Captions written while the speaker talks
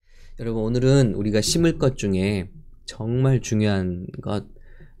여러분, 오늘은 우리가 심을 것 중에 정말 중요한 것,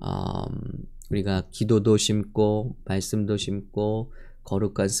 우리가 기도도 심고 말씀도 심고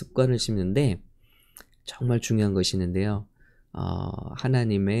거룩한 습관을 심는데 정말 중요한 것이 있는데요.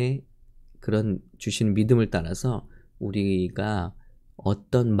 하나님의 그런 주신 믿음을 따라서 우리가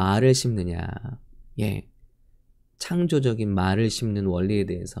어떤 말을 심느냐, 창조적인 말을 심는 원리에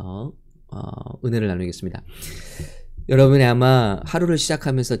대해서 은혜를 나누겠습니다. 여러분이 아마 하루를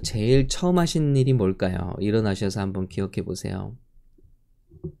시작하면서 제일 처음 하신 일이 뭘까요? 일어나셔서 한번 기억해 보세요.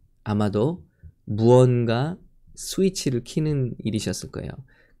 아마도 무언가 스위치를 켜는 일이셨을 거예요.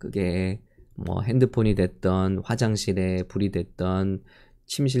 그게 뭐 핸드폰이 됐던, 화장실에 불이 됐던,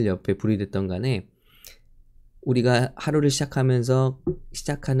 침실 옆에 불이 됐던 간에 우리가 하루를 시작하면서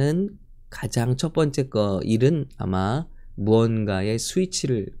시작하는 가장 첫 번째 일은 아마 무언가의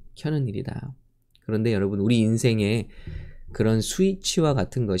스위치를 켜는 일이다. 그런데 여러분, 우리 인생에 그런 스위치와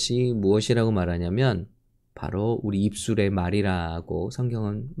같은 것이 무엇이라고 말하냐면 바로 우리 입술의 말이라고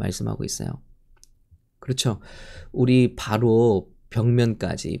성경은 말씀하고 있어요. 그렇죠. 우리 바로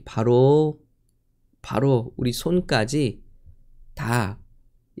벽면까지, 바로 우리 손까지 다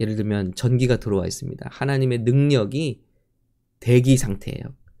예를 들면 전기가 들어와 있습니다. 하나님의 능력이 대기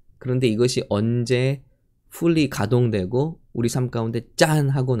상태예요. 그런데 이것이 언제 풀리 가동되고 우리 삶 가운데 짠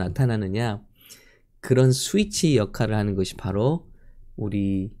하고 나타나느냐, 그런 스위치 역할을 하는 것이 바로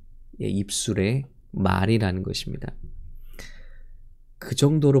우리의 입술의 말이라는 것입니다. 그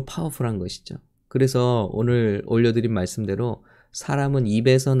정도로 파워풀한 것이죠. 그래서 오늘 올려드린 말씀대로 사람은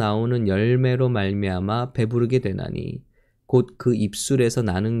입에서 나오는 열매로 말미암아 배부르게 되나니 곧 그 입술에서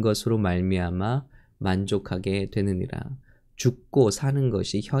나는 것으로 말미암아 만족하게 되느니라. 죽고 사는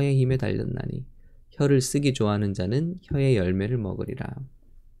것이 혀의 힘에 달렸나니 혀를 쓰기 좋아하는 자는 혀의 열매를 먹으리라.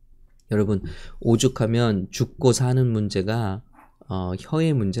 여러분, 오죽하면 죽고 사는 문제가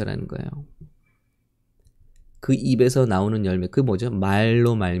혀의 문제라는 거예요. 그 입에서 나오는 열매, 그 뭐죠?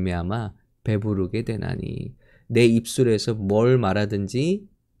 말로 말미암아 배부르게 되나니, 내 입술에서 뭘 말하든지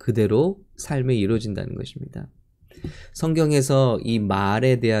그대로 삶에 이루어진다는 것입니다. 성경에서 이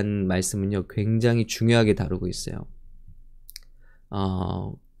말에 대한 말씀은요, 굉장히 중요하게 다루고 있어요.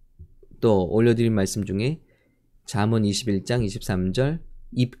 또 올려드린 말씀 중에 잠언 21장 23절,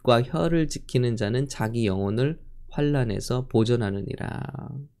 입과 혀를 지키는 자는 자기 영혼을 환난에서 보존하느니라.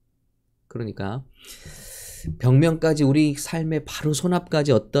 그러니까 벽면까지, 우리 삶의 바로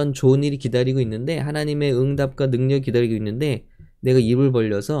손앞까지 어떤 좋은 일이 기다리고 있는데, 하나님의 응답과 능력이 기다리고 있는데, 내가 입을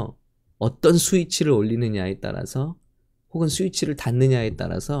벌려서 어떤 스위치를 올리느냐에 따라서, 혹은 스위치를 닫느냐에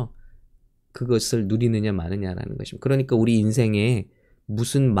따라서 그것을 누리느냐 마느냐라는 것입니다. 그러니까 우리 인생에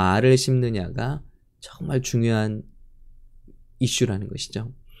무슨 말을 심느냐가 정말 중요한 이슈라는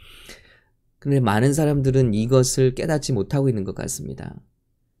것이죠. 그런데 많은 사람들은 이것을 깨닫지 못하고 있는 것 같습니다.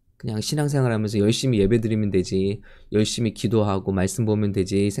 그냥 신앙생활하면서 열심히 예배드리면 되지, 열심히 기도하고 말씀 보면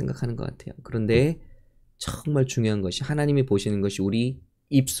되지 생각하는 것 같아요. 그런데 정말 중요한 것이, 하나님이 보시는 것이 우리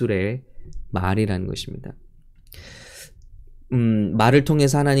입술의 말이라는 것입니다. 말을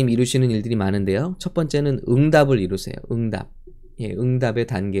통해서 하나님 이루시는 일들이 많은데요. 첫 번째는 응답을 이루세요. 응답. 응답의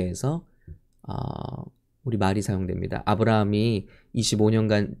단계에서 우리 말이 사용됩니다. 아브라함이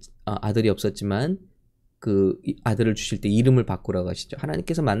 25년간 아들이 없었지만 그 아들을 주실 때 이름을 바꾸라고 하시죠.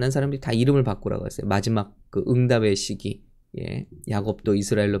 하나님께서 만난 사람들이 다 이름을 바꾸라고 하세요. 마지막 그 응답의 시기. 야곱도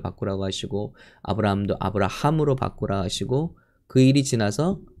이스라엘로 바꾸라고 하시고, 아브라함도 아브라함으로 바꾸라 하시고, 그 일이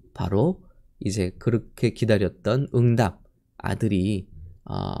지나서 바로 이제 그렇게 기다렸던 응답, 아들을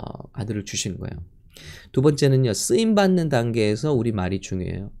주시는 거예요. 두 번째는요, 쓰임받는 단계에서 우리 말이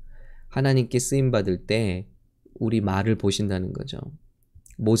중요해요. 하나님께 쓰임받을 때 우리 말을 보신다는 거죠.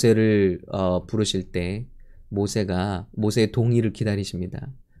 모세를 부르실 때 모세의 동의를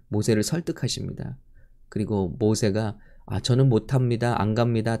기다리십니다. 모세를 설득하십니다. 그리고 모세가 저는 못합니다, 안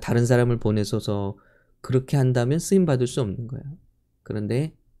갑니다, 다른 사람을 보내소서, 그렇게 한다면 쓰임받을 수 없는 거예요.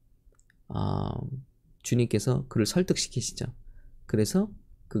 그런데 주님께서 그를 설득시키시죠. 그래서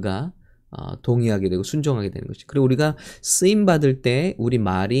그가 동의하게 되고 순종하게 되는 것이죠. 그리고 우리가 쓰임받을 때 우리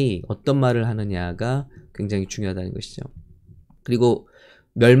말이 어떤 말을 하느냐가 굉장히 중요하다는 것이죠. 그리고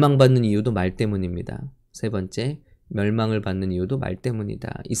멸망받는 이유도 말 때문입니다. 세 번째, 멸망을 받는 이유도 말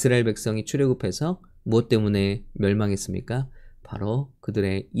때문이다. 이스라엘 백성이 출애굽해서 무엇 때문에 멸망했습니까? 바로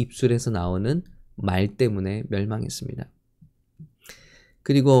그들의 입술에서 나오는 말 때문에 멸망했습니다.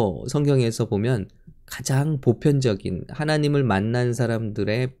 그리고 성경에서 보면 가장 보편적인 하나님을 만난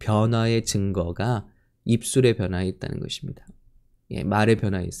사람들의 변화의 증거가 입술의 변화에 있다는 것입니다. 말의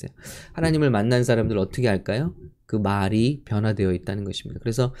변화에 있어요. 하나님을 만난 사람들 어떻게 할까요? 그 말이 변화되어 있다는 것입니다.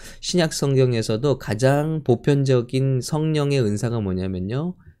 그래서 신약 성경에서도 가장 보편적인 성령의 은사가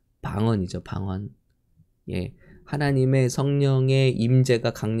뭐냐면요, 방언이죠, 방언. 예, 하나님의 성령의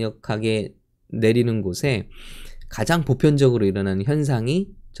임재가 강력하게 내리는 곳에 가장 보편적으로 일어나는 현상이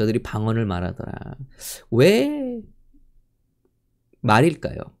저들이 방언을 말하더라. 왜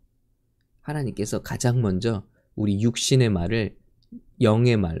말일까요? 하나님께서 가장 먼저 우리 육신의 말을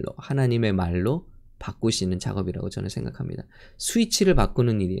영의 말로, 하나님의 말로 바꾸시는 작업이라고 저는 생각합니다. 스위치를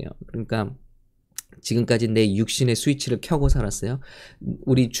바꾸는 일이에요. 그러니까 지금까지 내 육신의 스위치를 켜고 살았어요.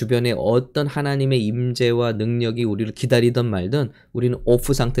 우리 주변에 어떤 하나님의 임재와 능력이 우리를 기다리던 말든 우리는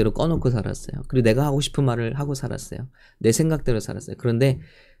오프 상태로 꺼놓고 살았어요. 그리고 내가 하고 싶은 말을 하고 살았어요. 내 생각대로 살았어요. 그런데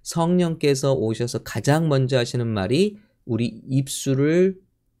성령께서 오셔서 가장 먼저 하시는 말이 우리 입술을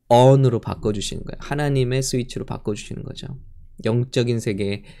on으로 바꿔주시는 거예요. 하나님의 스위치로 바꿔주시는 거죠. 영적인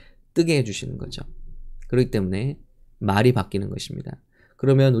세계에 뜨게 해주시는 거죠. 그렇기 때문에 말이 바뀌는 것입니다.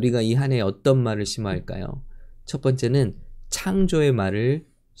 그러면 우리가 이 한 해에 어떤 말을 심어야 할까요? 첫 번째는 창조의 말을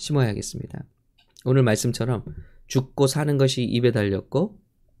심어야겠습니다. 오늘 말씀처럼 죽고 사는 것이 입에 달렸고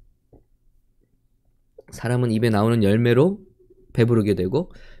사람은 입에 나오는 열매로 배부르게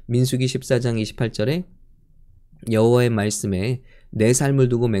되고 민수기 14장 28절에 여호와의 말씀에 내 삶을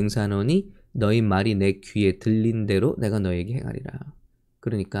두고 맹세하노니 너희 말이 내 귀에 들린 대로 내가 너에게 행하리라.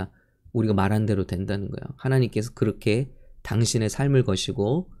 그러니까 우리가 말한 대로 된다는 거예요. 하나님께서 그렇게 당신의 삶을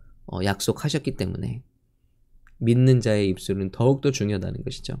거시고 약속하셨기 때문에 믿는 자의 입술은 더욱더 중요하다는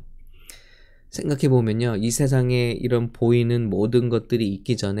것이죠. 생각해보면요. 이 세상에 이런 보이는 모든 것들이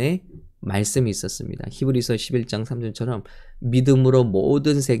있기 전에 말씀이 있었습니다. 히브리서 11장 3절처럼 믿음으로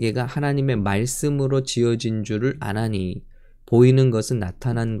모든 세계가 하나님의 말씀으로 지어진 줄을 아나니 보이는 것은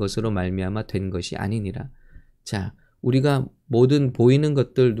나타난 것으로 말미암아 된 것이 아니니라. 자, 우리가 모든 보이는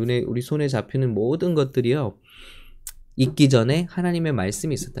것들, 눈에 우리 손에 잡히는 모든 것들이요. 있기 전에 하나님의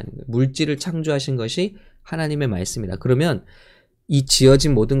말씀이 있었다는 거예요. 물질을 창조하신 것이 하나님의 말씀이다. 그러면 이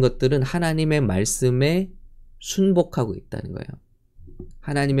지어진 모든 것들은 하나님의 말씀에 순복하고 있다는 거예요.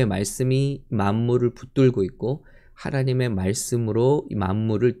 하나님의 말씀이 만물을 붙들고 있고 하나님의 말씀으로 이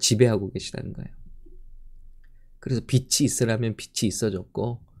만물을 지배하고 계시다는 거예요. 그래서 빛이 있으라면 빛이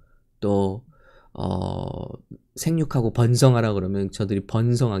있어졌고 또 생육하고 번성하라 그러면 저들이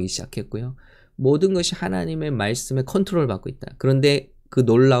번성하기 시작했고요. 모든 것이 하나님의 말씀에 컨트롤 받고 있다. 그런데 그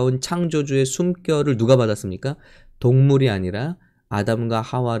놀라운 창조주의 숨결을 누가 받았습니까? 동물이 아니라 아담과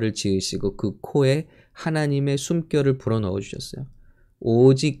하와를 지으시고 그 코에 하나님의 숨결을 불어넣어 주셨어요.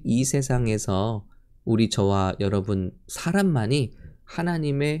 오직 이 세상에서 우리 저와 여러분 사람만이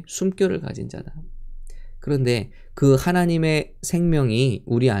하나님의 숨결을 가진 자다. 그런데 그 하나님의 생명이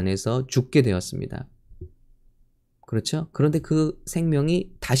우리 안에서 죽게 되었습니다. 그렇죠? 그런데 그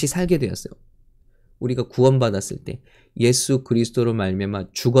생명이 다시 살게 되었어요. 우리가 구원받았을 때 예수 그리스도로 말미암아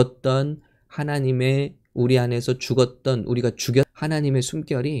죽었던 하나님의 우리 안에서 죽었던 우리가 죽였 하나님의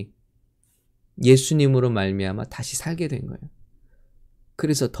숨결이 예수님으로 말미암아 다시 살게 된 거예요.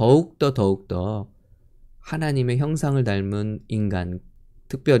 그래서 더욱더 하나님의 형상을 닮은 인간,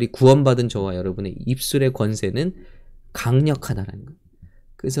 특별히 구원받은 저와 여러분의 입술의 권세는 강력하다는 거예요.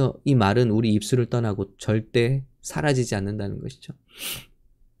 그래서 이 말은 우리 입술을 떠나고 절대 사라지지 않는다는 것이죠.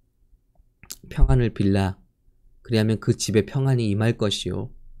 평안을 빌라. 그리하면 그 집에 평안이 임할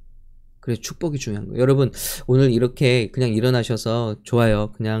것이요. 그래서 축복이 중요한 거예요. 여러분 오늘 이렇게 그냥 일어나셔서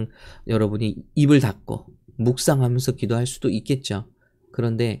좋아요. 그냥 여러분이 입을 닫고 묵상하면서 기도할 수도 있겠죠.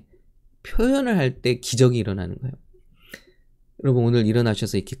 그런데 표현을 할 때 기적이 일어나는 거예요. 여러분 오늘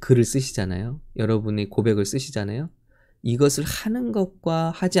일어나셔서 이렇게 글을 쓰시잖아요. 여러분의 고백을 쓰시잖아요. 이것을 하는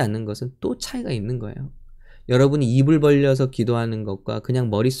것과 하지 않는 것은 또 차이가 있는 거예요. 여러분이 입을 벌려서 기도하는 것과 그냥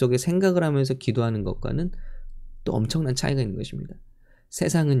머릿속에 생각을 하면서 기도하는 것과는 또 엄청난 차이가 있는 것입니다.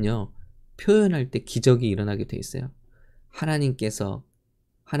 세상은요. 표현할 때 기적이 일어나게 돼 있어요. 하나님이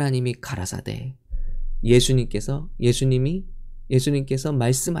가라사대 예수님께서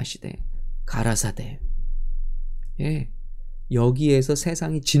말씀하시되 가라사대 예, 여기에서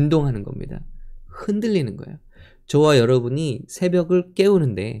세상이 진동하는 겁니다. 흔들리는 거예요. 저와 여러분이 새벽을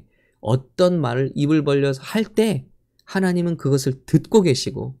깨우는데 어떤 말을 입을 벌려서 할 때 하나님은 그것을 듣고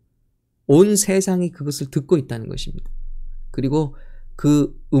계시고 온 세상이 그것을 듣고 있다는 것입니다. 그리고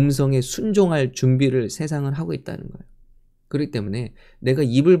그 음성에 순종할 준비를 세상은 하고 있다는 거예요. 그렇기 때문에 내가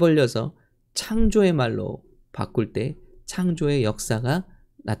입을 벌려서 창조의 말로 바꿀 때 창조의 역사가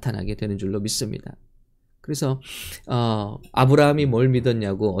나타나게 되는 줄로 믿습니다. 그래서 아브라함이 뭘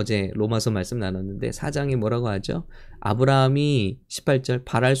믿었냐고 어제 로마서 말씀 나눴는데 4장에 뭐라고 하죠? 아브라함이 18절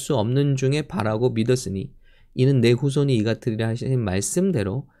바랄 수 없는 중에 바라고 믿었으니 이는 내 후손이 이같으리라 하신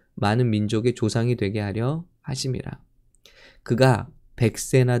말씀대로 많은 민족의 조상이 되게 하려 하심이라. 그가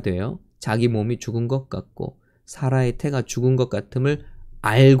 100세나 되어 자기 몸이 죽은 것 같고 사라의 태가 죽은 것 같음을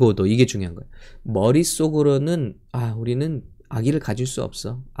알고도, 이게 중요한 거예요. 머릿속으로는 우리는 아기를 가질 수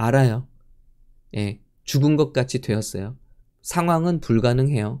없어. 알아요. 예, 죽은 것 같이 되었어요. 상황은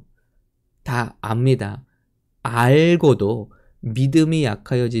불가능해요. 다 압니다. 알고도 믿음이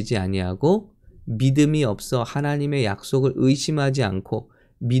약하여지지 아니하고 믿음이 없어 하나님의 약속을 의심하지 않고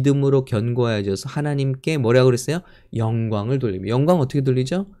믿음으로 견고해져서 하나님께 뭐라고 그랬어요? 영광을 돌립니다. 영광 어떻게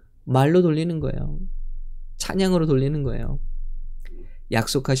돌리죠? 말로 돌리는 거예요. 찬양으로 돌리는 거예요.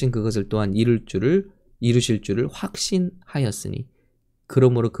 약속하신 그것을 또한 이루실 줄을 확신하였으니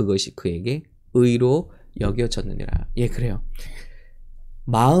그러므로 그것이 그에게 의로 여겨졌느니라. 예, 그래요.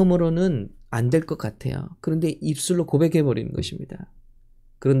 마음으로는 안 될 것 같아요. 그런데 입술로 고백해버리는 것입니다.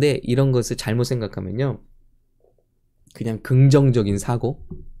 그런데 이런 것을 잘못 생각하면요, 그냥 긍정적인 사고,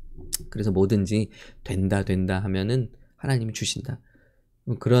 그래서 뭐든지 된다 하면은 하나님이 주신다,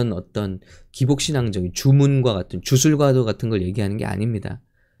 그런 어떤 기복신앙적인 주문과 같은 주술과도 같은 걸 얘기하는 게 아닙니다.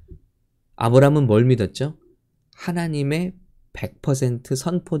 아브라함은 뭘 믿었죠? 하나님의 100%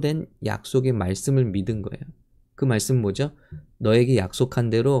 선포된 약속의 말씀을 믿은 거예요. 그 말씀 뭐죠? 너에게 약속한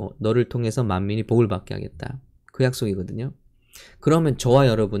대로 너를 통해서 만민이 복을 받게 하겠다. 그 약속이거든요. 그러면 저와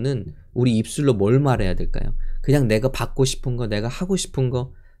여러분은 우리 입술로 뭘 말해야 될까요? 그냥 내가 받고 싶은 거, 내가 하고 싶은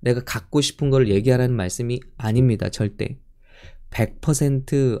거, 내가 갖고 싶은 걸 얘기하라는 말씀이 아닙니다. 절대.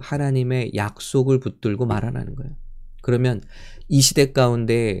 100% 하나님의 약속을 붙들고 말하라는 거예요. 그러면 이 시대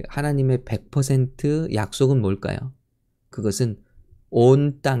가운데 하나님의 100% 약속은 뭘까요? 그것은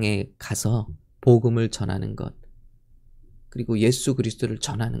온 땅에 가서 복음을 전하는 것, 그리고 예수 그리스도를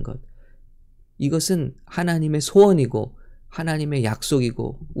전하는 것. 이것은 하나님의 소원이고 하나님의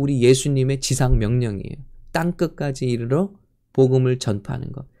약속이고 우리 예수님의 지상 명령이에요. 땅끝까지 이르러 복음을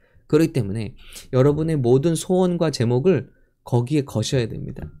전파하는 것. 그렇기 때문에 여러분의 모든 소원과 제목을 거기에 거셔야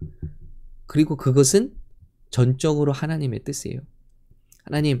됩니다. 그리고 그것은 전적으로 하나님의 뜻이에요.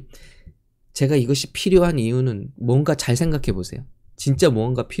 하나님, 제가 이것이 필요한 이유는 뭔가 잘 생각해 보세요. 진짜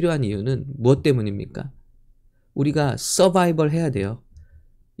뭔가 필요한 이유는 무엇 때문입니까? 우리가 서바이벌 해야 돼요.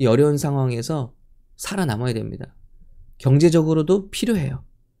 이 어려운 상황에서 살아남아야 됩니다. 경제적으로도 필요해요.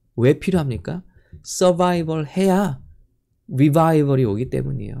 왜 필요합니까? 서바이벌 해야 리바이벌이 오기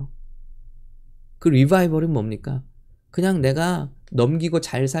때문이에요. 그 리바이벌은 뭡니까? 그냥 내가 넘기고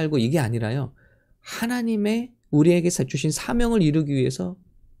잘 살고 이게 아니라요, 하나님의 우리에게 주신 사명을 이루기 위해서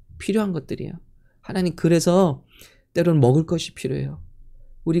필요한 것들이에요. 하나님, 그래서 때로는 먹을 것이 필요해요.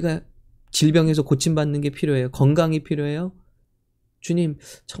 우리가 질병에서 고침받는 게 필요해요. 건강이 필요해요. 주님,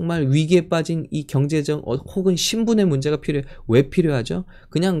 정말 위기에 빠진 이 경제적 혹은 신분의 문제가 필요해요. 왜 필요하죠?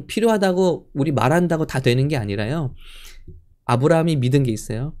 그냥 필요하다고 우리 말한다고 다 되는 게 아니라요, 아브라함이 믿은 게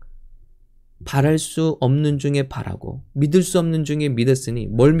있어요. 바랄 수 없는 중에 바라고 믿을 수 없는 중에 믿었으니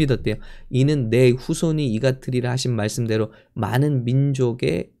뭘 믿었대요? 이는 내 후손이 이같으리라 하신 말씀대로 많은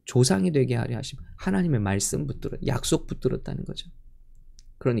민족의 조상이 되게 하려 하심. 하나님의 말씀 붙들어, 약속 붙들었다는 거죠.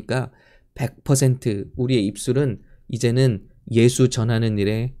 그러니까 100% 우리의 입술은 이제는 예수 전하는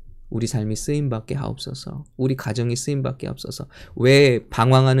일에 우리 삶이 쓰임받게 하옵소서. 우리 가정이 쓰임받게 하옵소서. 왜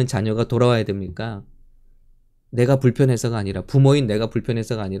방황하는 자녀가 돌아와야 됩니까? 내가 불편해서가 아니라, 부모인 내가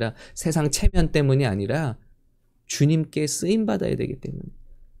불편해서가 아니라, 세상 체면 때문이 아니라 주님께 쓰임받아야 되기 때문에,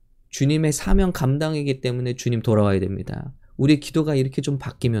 주님의 사명 감당이기 때문에 주님 돌아와야 됩니다. 우리의 기도가 이렇게 좀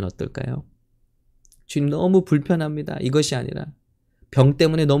바뀌면 어떨까요? 주님 너무 불편합니다. 이것이 아니라, 병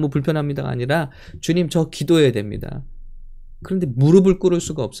때문에 너무 불편합니다가 아니라, 주님 저 기도해야 됩니다. 그런데 무릎을 꿇을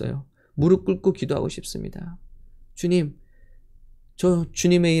수가 없어요. 무릎 꿇고 기도하고 싶습니다. 주님, 저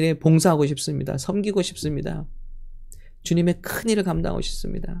주님의 일에 봉사하고 싶습니다. 섬기고 싶습니다. 주님의 큰 일을 감당하고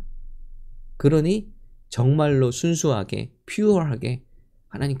싶습니다. 그러니 정말로 순수하게, 퓨어하게,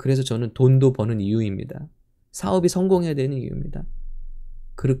 하나님, 그래서 저는 돈도 버는 이유입니다. 사업이 성공해야 되는 이유입니다.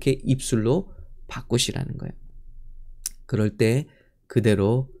 그렇게 입술로 바꾸시라는 거예요. 그럴 때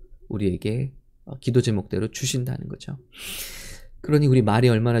그대로 우리에게 기도 제목대로 주신다는 거죠. 그러니 우리 말이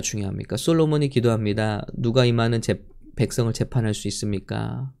얼마나 중요합니까? 솔로몬이 기도합니다. 누가 이 많은 백성을 재판할 수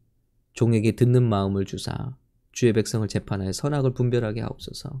있습니까? 종에게 듣는 마음을 주사 주의 백성을 재판하여 선악을 분별하게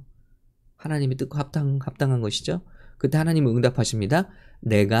하옵소서. 하나님이 뜻과 합당한 것이죠. 그때 하나님은 응답하십니다.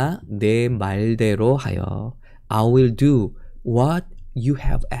 내가 내 말대로 하여 I will do what you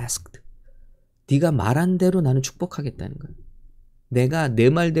have asked. 네가 말한 대로 나는 축복하겠다는 거예요. 내가 내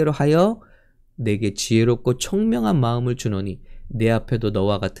말대로 하여 내게 지혜롭고 총명한 마음을 주노니 내 앞에도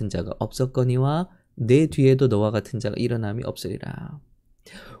너와 같은 자가 없었거니와 내 뒤에도 너와 같은 자가 일어남이 없으리라.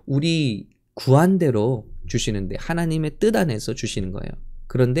 우리 구한 대로 주시는데, 하나님의 뜻 안에서 주시는 거예요.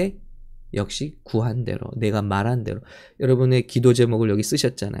 그런데 역시 구한 대로, 내가 말한 대로. 여러분의 기도 제목을 여기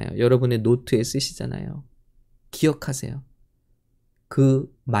쓰셨잖아요. 여러분의 노트에 쓰시잖아요. 기억하세요. 그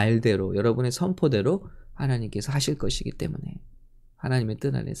말대로 여러분의 선포대로 하나님께서 하실 것이기 때문에 하나님의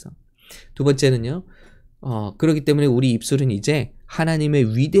뜻 안에서. 두 번째는요. 그렇기 때문에 우리 입술은 이제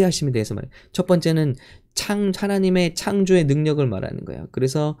하나님의 위대하심에 대해서 말해요. 첫 번째는 하나님의 창조의 능력을 말하는 거예요.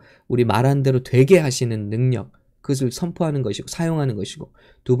 그래서 우리 말한 대로 되게 하시는 능력, 그것을 선포하는 것이고 사용하는 것이고,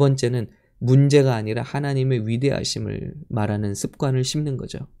 두 번째는 문제가 아니라 하나님의 위대하심을 말하는 습관을 심는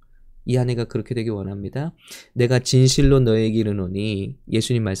거죠. 이 아내가 그렇게 되길 원합니다. 내가 진실로 너에게 이르노니,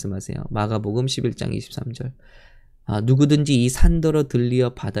 예수님 말씀하세요. 마가복음 11장 23절. 누구든지 이 산더러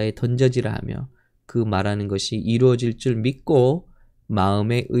들리어 바다에 던져지라 하며 그 말하는 것이 이루어질 줄 믿고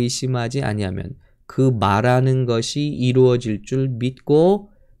마음에 의심하지 아니하면, 그 말하는 것이 이루어질 줄 믿고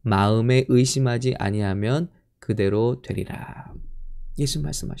마음에 의심하지 아니하면 그대로 되리라. 예수님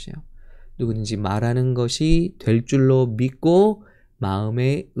말씀하셔요. 누구든지 말하는 것이 될 줄로 믿고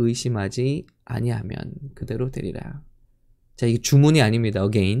마음에 의심하지 아니하면 그대로 되리라. 자, 이게 주문이 아닙니다.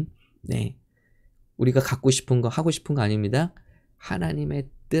 again. 네. 우리가 갖고 싶은 거, 하고 싶은 거 아닙니다. 하나님의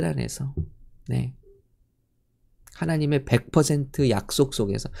뜻 안에서. 네. 하나님의 100% 약속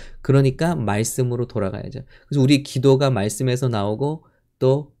속에서. 그러니까 말씀으로 돌아가야죠. 그래서 우리 기도가 말씀에서 나오고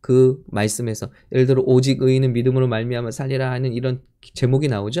또 그 말씀에서, 예를 들어 오직 의인은 믿음으로 말미암아 살리라 하는 이런 제목이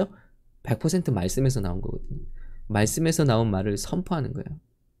나오죠. 100% 말씀에서 나온 거거든요. 말씀에서 나온 말을 선포하는 거예요.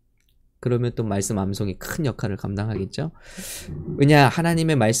 그러면 또 말씀 암송이 큰 역할을 감당하겠죠. 왜냐,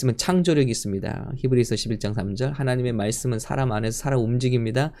 하나님의 말씀은 창조력이 있습니다. 히브리서 11장 3절. 하나님의 말씀은 사람 안에서 살아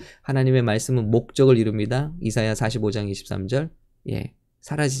움직입니다. 하나님의 말씀은 목적을 이룹니다. 이사야 45장 23절. 예,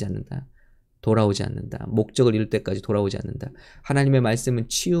 사라지지 않는다. 돌아오지 않는다. 목적을 이룰 때까지 돌아오지 않는다. 하나님의 말씀은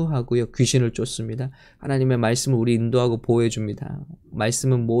치유하고요, 귀신을 쫓습니다. 하나님의 말씀은 우리 인도하고 보호해 줍니다.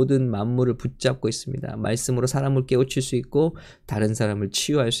 말씀은 모든 만물을 붙잡고 있습니다. 말씀으로 사람을 깨우칠 수 있고 다른 사람을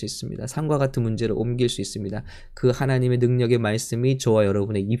치유할 수 있습니다. 산과 같은 문제를 옮길 수 있습니다. 그 하나님의 능력의 말씀이 저와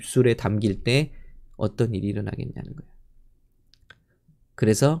여러분의 입술에 담길 때 어떤 일이 일어나겠냐는 거예요.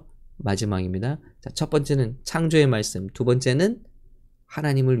 그래서 마지막입니다. 자, 첫 번째는 창조의 말씀, 두 번째는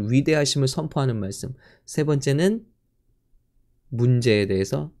하나님을 위대하심을 선포하는 말씀, 세 번째는 문제에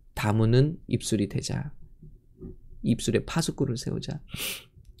대해서 다무는 입술이 되자. 입술에 파수꾼을 세우자.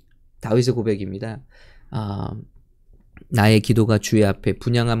 다윗의 고백입니다. 나의 기도가 주의 앞에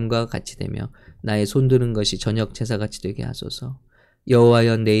분향함과 같이 되며 나의 손드는 것이 저녁 제사같이 되게 하소서.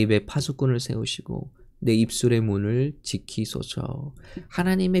 여호와여, 내 입에 파수꾼을 세우시고 내 입술의 문을 지키소서.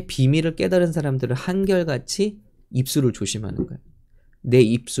 하나님의 비밀을 깨달은 사람들은 한결같이 입술을 조심하는 거예요. 내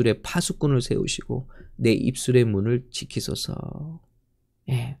입술에 파수꾼을 세우시고 내 입술의 문을 지키소서.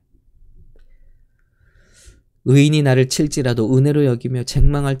 예. 의인이 나를 칠지라도 은혜로 여기며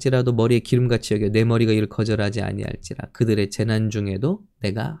책망할지라도 머리에 기름같이 여겨 내 머리가 이를 거절하지 아니할지라. 그들의 재난 중에도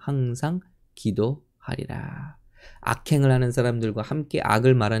내가 항상 기도하리라. 악행을 하는 사람들과 함께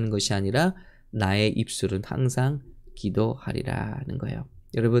악을 말하는 것이 아니라 나의 입술은 항상 기도하리라는 거예요.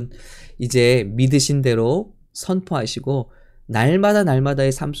 여러분, 이제 믿으신 대로 선포하시고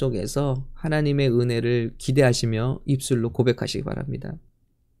날마다의 삶 속에서 하나님의 은혜를 기대하시며 입술로 고백하시기 바랍니다.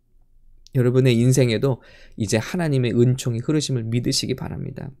 여러분의 인생에도 이제 하나님의 은총이 흐르심을 믿으시기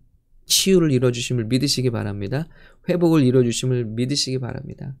바랍니다. 치유를 이뤄주심을 믿으시기 바랍니다. 회복을 이뤄주심을 믿으시기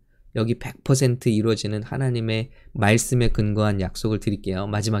바랍니다. 여기 100% 이루어지는 하나님의 말씀에 근거한 약속을 드릴게요.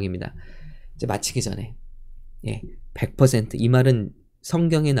 마지막입니다. 이제 마치기 전에 100%, 이 말은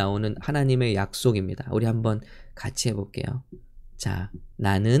성경에 나오는 하나님의 약속입니다. 우리 한번 같이 해볼게요. 자,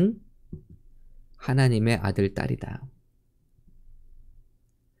 나는 하나님의 아들, 딸이다.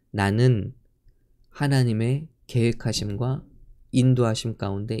 나는 하나님의 계획하심과 인도하심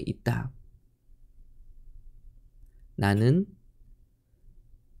가운데 있다. 나는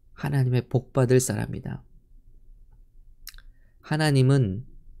하나님의 복받을 사람이다. 하나님은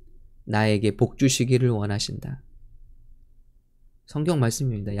나에게 복 주시기를 원하신다. 성경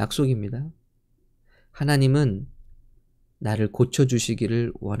말씀입니다. 약속입니다. 하나님은 나를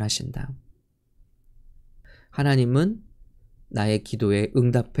고쳐주시기를 원하신다. 하나님은 나의 기도에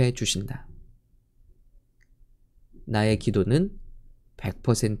응답해 주신다. 나의 기도는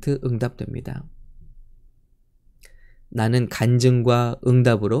 100% 응답됩니다. 나는 간증과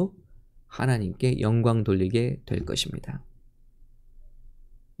응답으로 하나님께 영광 돌리게 될 것입니다.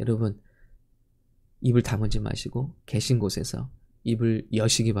 여러분, 입을 다물지 마시고 계신 곳에서 입을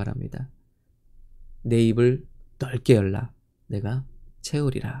여시기 바랍니다. 내 입을 넓게 열라. 내가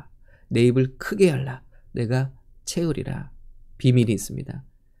채우리라. 내 입을 크게 열라. 내가 채우리라. 비밀이 있습니다.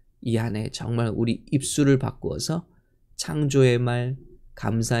 이 안에 정말 우리 입술을 바꾸어서 창조의 말,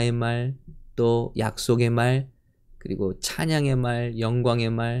 감사의 말, 또 약속의 말, 그리고 찬양의 말,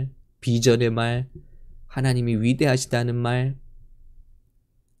 영광의 말, 비전의 말, 하나님이 위대하시다는 말,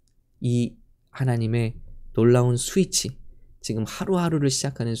 이 하나님의 놀라운 스위치, 지금 하루하루를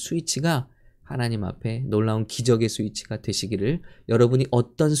시작하는 스위치가 하나님 앞에 놀라운 기적의 스위치가 되시기를, 여러분이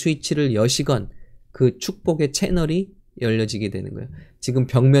어떤 스위치를 여시건 그 축복의 채널이 열려지게 되는 거예요. 지금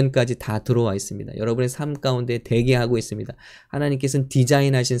벽면까지 다 들어와 있습니다. 여러분의 삶 가운데 대기하고 있습니다. 하나님께서는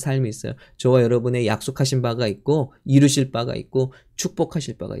디자인하신 삶이 있어요. 저와 여러분의 약속하신 바가 있고 이루실 바가 있고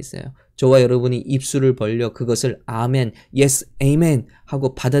축복하실 바가 있어요. 저와 여러분이 입술을 벌려 그것을 아멘, 예스, 아멘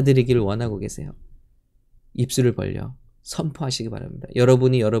하고 받아들이기를 원하고 계세요. 입술을 벌려 선포하시기 바랍니다.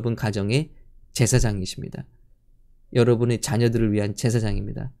 여러분이 여러분 가정의 제사장이십니다. 여러분의 자녀들을 위한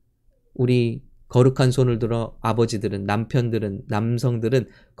제사장입니다. 우리 거룩한 손을 들어, 아버지들은, 남편들은, 남성들은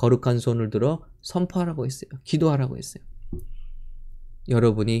거룩한 손을 들어 선포하라고 했어요. 기도하라고 했어요.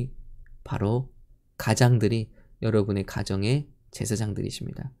 여러분이 바로 가장들이 여러분의 가정의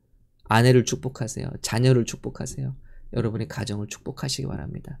제사장들이십니다. 아내를 축복하세요. 자녀를 축복하세요. 여러분의 가정을 축복하시기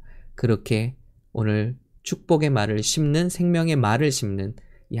바랍니다. 그렇게 오늘 축복의 말을 심는, 생명의 말을 심는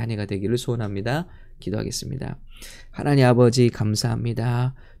이 한 해가 되기를 소원합니다. 기도하겠습니다. 하나님 아버지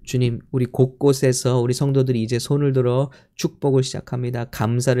감사합니다. 주님, 우리 곳곳에서 우리 성도들이 이제 손을 들어 축복을 시작합니다.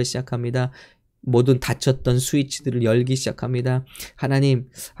 감사를 시작합니다. 모든 닫혔던 스위치들을 열기 시작합니다.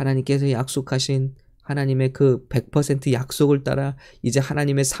 하나님께서 약속하신 하나님의 그 100% 약속을 따라 이제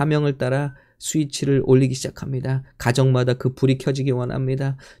하나님의 사명을 따라 스위치를 올리기 시작합니다. 가정마다 그 불이 켜지기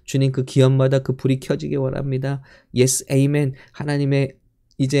원합니다. 주님, 그 기업마다 그 불이 켜지기 원합니다. 예스, 아멘. 하나님의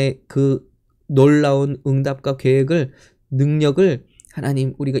이제 그 놀라운 응답과 계획을, 능력을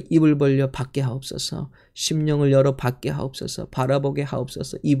하나님 우리가 입을 벌려 받게 하옵소서. 심령을 열어 받게 하옵소서. 바라보게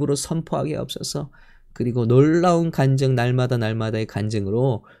하옵소서. 입으로 선포하게 하옵소서. 그리고 놀라운 간증, 날마다 날마다의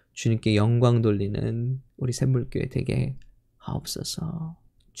간증으로 주님께 영광 돌리는 우리 샘물교회 되게 하옵소서.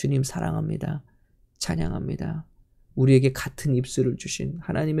 주님 사랑합니다. 찬양합니다. 우리에게 같은 입술을 주신,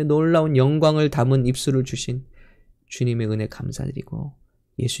 하나님의 놀라운 영광을 담은 입술을 주신 주님의 은혜 감사드리고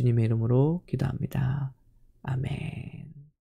예수님의 이름으로 기도합니다. 아멘.